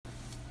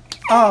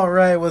All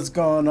right, what's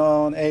going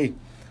on? Hey,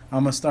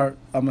 I'm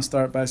gonna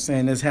start by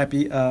saying this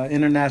happy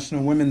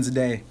International Women's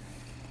Day.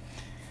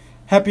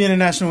 Happy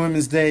International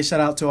Women's Day. Shout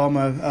out to all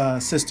my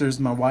sisters,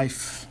 my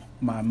wife,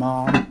 my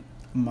mom,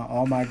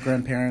 all my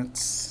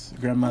grandparents,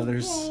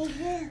 grandmothers.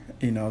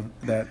 You know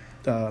that.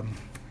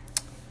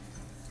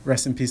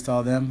 Rest in peace to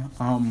all them.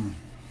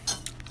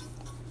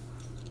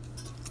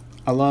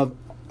 I love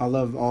I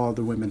love all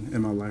the women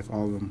in my life,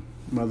 all of them.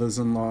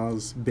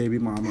 Mothers-in-laws, baby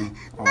mama,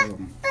 all of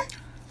them.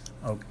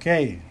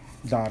 Okay,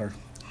 daughter,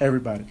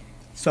 everybody.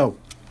 So,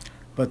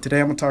 but today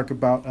I'm going to talk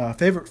about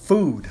favorite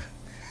food.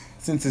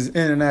 Since it's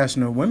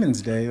International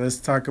Women's Day, let's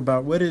talk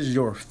about what is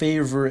your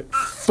favorite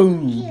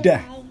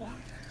food.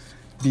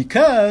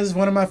 Because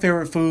one of my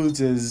favorite foods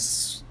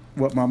is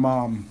what my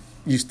mom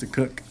used to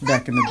cook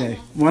back in the day.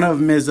 One of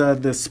them is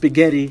the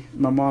spaghetti,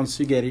 my mom's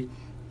spaghetti.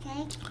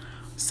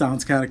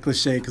 Sounds kind of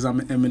cliche because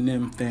I'm an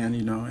Eminem fan,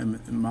 you know, and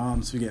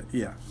mom's spaghetti.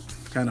 Yeah,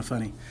 kind of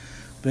funny.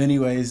 But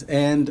anyways,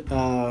 and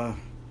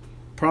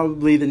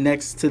probably the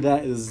next to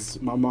that is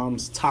my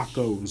mom's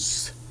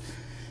tacos.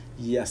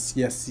 Yes,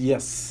 yes,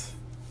 yes.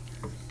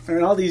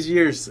 And all these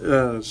years,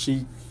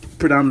 she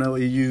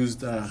predominantly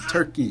used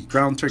turkey,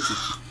 ground turkey.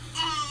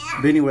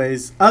 But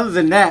anyways, other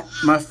than that,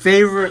 my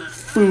favorite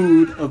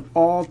food of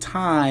all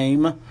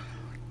time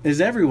is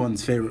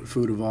everyone's favorite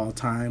food of all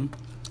time.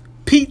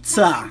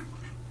 Pizza.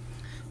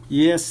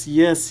 Yes,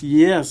 yes,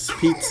 yes.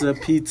 Pizza,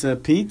 pizza,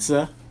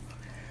 pizza.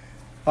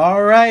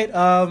 All right,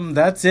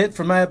 that's it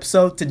for my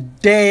episode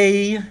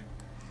today.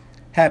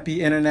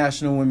 Happy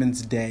International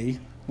Women's Day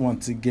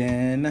once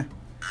again.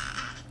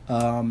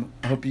 I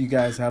hope you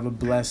guys have a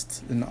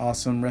blessed and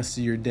awesome rest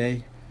of your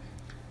day.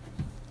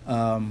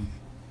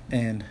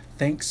 And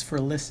thanks for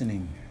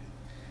listening.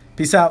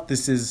 Peace out.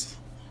 This is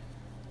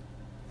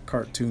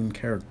Cartoon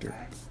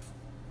Character.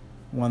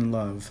 One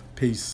love. Peace.